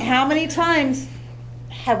how many times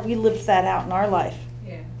have we lived that out in our life?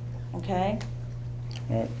 Yeah. Okay?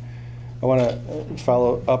 All right. I want to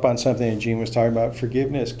follow up on something that Jean was talking about.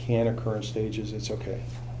 Forgiveness can occur in stages. It's okay.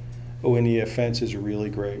 But when the offense is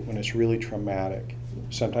really great, when it's really traumatic,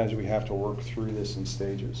 sometimes we have to work through this in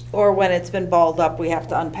stages. Or when it's been balled up, we have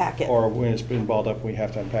to unpack it. Or when it's been balled up, we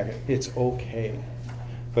have to unpack it. It's okay.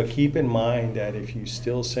 But keep in mind that if you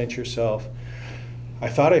still sense yourself, I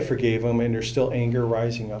thought I forgave him and there's still anger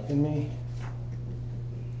rising up in me,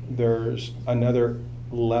 there's another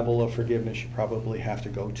level of forgiveness you probably have to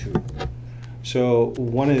go to. So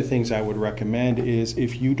one of the things I would recommend is,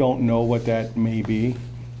 if you don't know what that may be,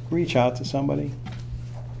 reach out to somebody.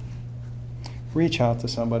 Reach out to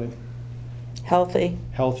somebody Healthy.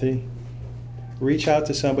 healthy. Reach out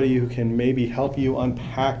to somebody who can maybe help you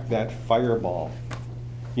unpack that fireball.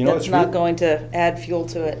 You know, That's it's not going to add fuel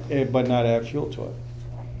to it. but not add fuel to it.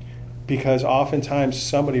 Because oftentimes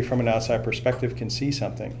somebody from an outside perspective can see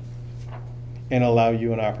something and allow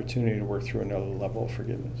you an opportunity to work through another level of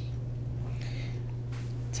forgiveness.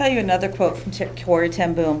 Tell you another quote from Corrie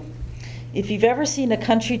ten Boom. If you've ever seen a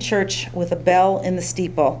country church with a bell in the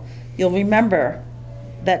steeple, you'll remember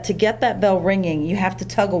that to get that bell ringing, you have to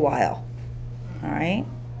tug a while. All right?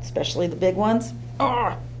 Especially the big ones.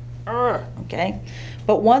 Okay?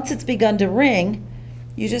 But once it's begun to ring,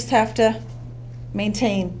 you just have to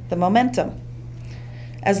maintain the momentum.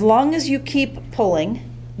 As long as you keep pulling,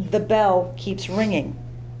 the bell keeps ringing.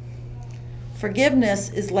 Forgiveness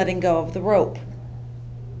is letting go of the rope.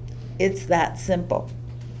 It's that simple.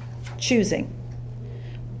 Choosing.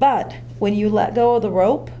 But when you let go of the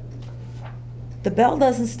rope, the bell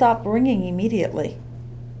doesn't stop ringing immediately.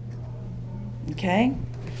 Okay?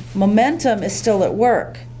 Momentum is still at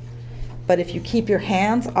work. But if you keep your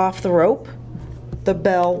hands off the rope, the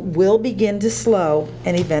bell will begin to slow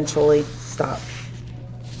and eventually stop.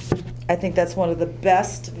 I think that's one of the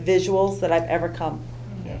best visuals that I've ever come.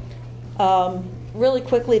 Yeah. Really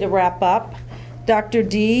quickly to wrap up, Dr.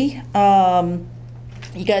 D,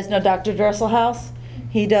 you guys know Dr. Dresselhaus?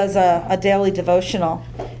 He does a daily devotional.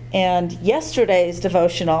 And yesterday's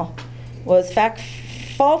devotional was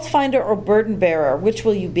fault finder or burden bearer, which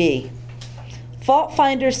will you be? Fault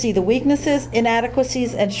finders see the weaknesses,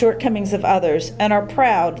 inadequacies, and shortcomings of others and are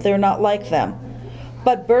proud they're not like them.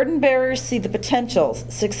 But burden bearers see the potentials,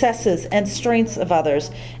 successes, and strengths of others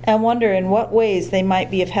and wonder in what ways they might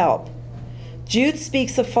be of help. Jude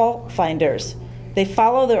speaks of fault finders. They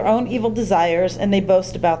follow their own evil desires and they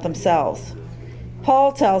boast about themselves.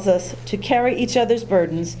 Paul tells us to carry each other's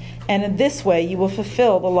burdens, and in this way you will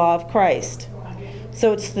fulfill the law of Christ.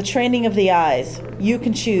 So it's the training of the eyes. You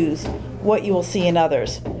can choose what you will see in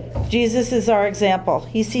others. Jesus is our example.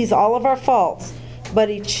 He sees all of our faults, but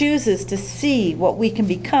he chooses to see what we can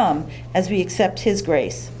become as we accept his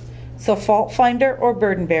grace. So fault finder or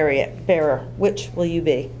burden bearer, which will you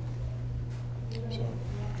be?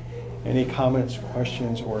 Any comments,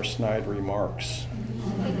 questions, or snide remarks?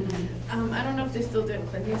 I don't know if they still do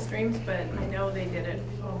cleansing streams, but I know they did it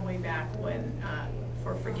way back when,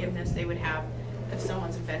 for forgiveness, they would have, if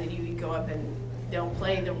someone's offended you, you go up and they'll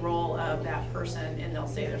play the role of that person and they'll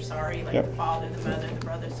say they're sorry, like Yep. the father, the mother, the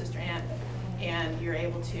brother, sister, aunt, and you're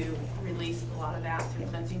able to release a lot of that through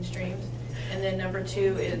cleansing streams. And then number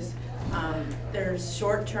 2 is, there's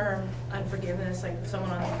short-term unforgiveness, like someone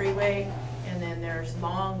on the freeway, and then there's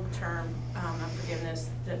long-term unforgiveness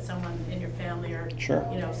that someone in your family or, Sure.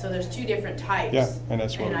 you know, so there's 2 different types. Yeah, and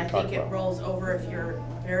that's what we I talked think it about. rolls over if you're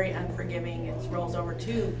very unforgiving, it rolls over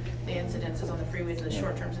to the incidences on the freeways and the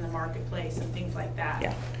short terms in the marketplace and things like that.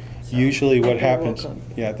 Yeah. So- Usually what You're happens, welcome.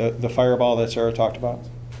 yeah, the fireball that Sarah talked about,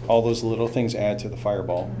 all those little things add to the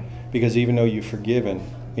fireball. Because even though you've forgiven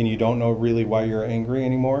and you don't know really why you're angry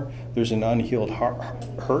anymore, there's an unhealed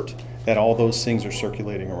hurt that all those things are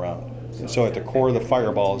circulating around. And so at the core of the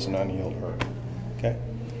fireball is an unhealed hurt. Okay?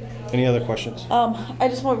 Any other questions? I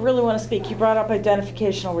just really want to speak. You brought up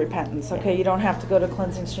identificational repentance. Okay, you don't have to go to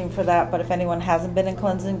Cleansing Stream for that, but if anyone hasn't been in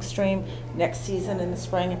Cleansing Stream, next season in the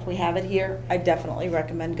spring, if we have it here, I definitely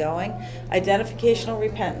recommend going. Identificational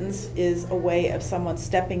repentance is a way of someone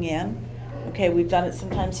stepping in. Okay, we've done it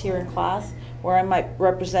sometimes here in class, where I might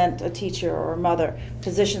represent a teacher or a mother,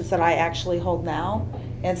 positions that I actually hold now,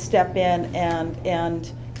 and step in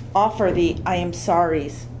and offer the I am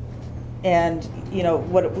sorries. And, you know,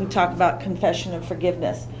 what we talk about, confession and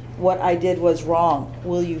forgiveness. What I did was wrong.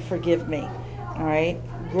 Will you forgive me? All right?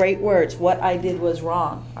 Great words. What I did was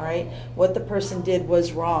wrong. All right? What the person did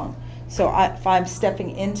was wrong. So if I'm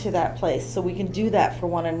stepping into that place, so we can do that for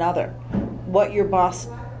one another. What your boss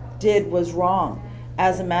did was wrong.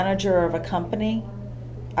 As a manager of a company,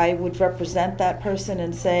 I would represent that person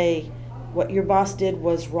and say, what your boss did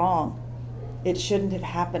was wrong. It shouldn't have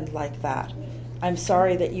happened like that. I'm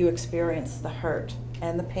sorry that you experienced the hurt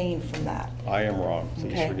and the pain from that. I am wrong.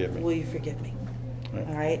 Please Okay? forgive me. Will you forgive me? Right.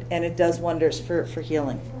 All right? And it does wonders for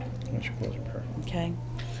healing. That's your closing prayer. Okay?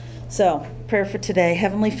 So, prayer for today.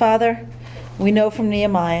 Heavenly Father, we know from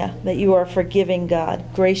Nehemiah that you are a forgiving God,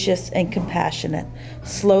 gracious and compassionate,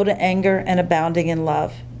 slow to anger and abounding in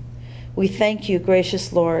love. We thank you,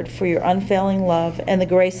 gracious Lord, for your unfailing love and the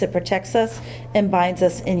grace that protects us and binds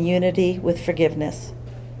us in unity with forgiveness.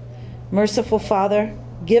 Merciful Father,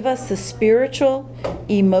 give us the spiritual,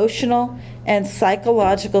 emotional, and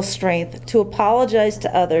psychological strength to apologize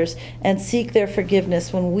to others and seek their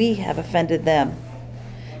forgiveness when we have offended them.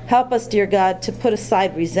 Help us, dear God, to put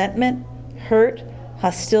aside resentment, hurt,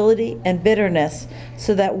 hostility, and bitterness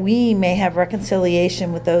so that we may have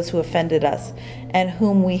reconciliation with those who offended us and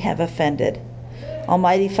whom we have offended.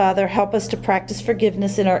 Almighty Father, help us to practice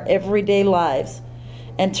forgiveness in our everyday lives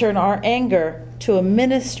and turn our anger to a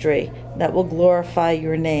ministry that will glorify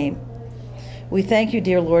your name. We thank you,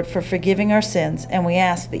 dear Lord, for forgiving our sins, and we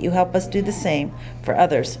ask that you help us do the same for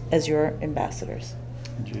others as your ambassadors.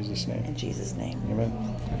 In Jesus' name. In Jesus' name. Amen.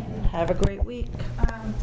 Have a great week.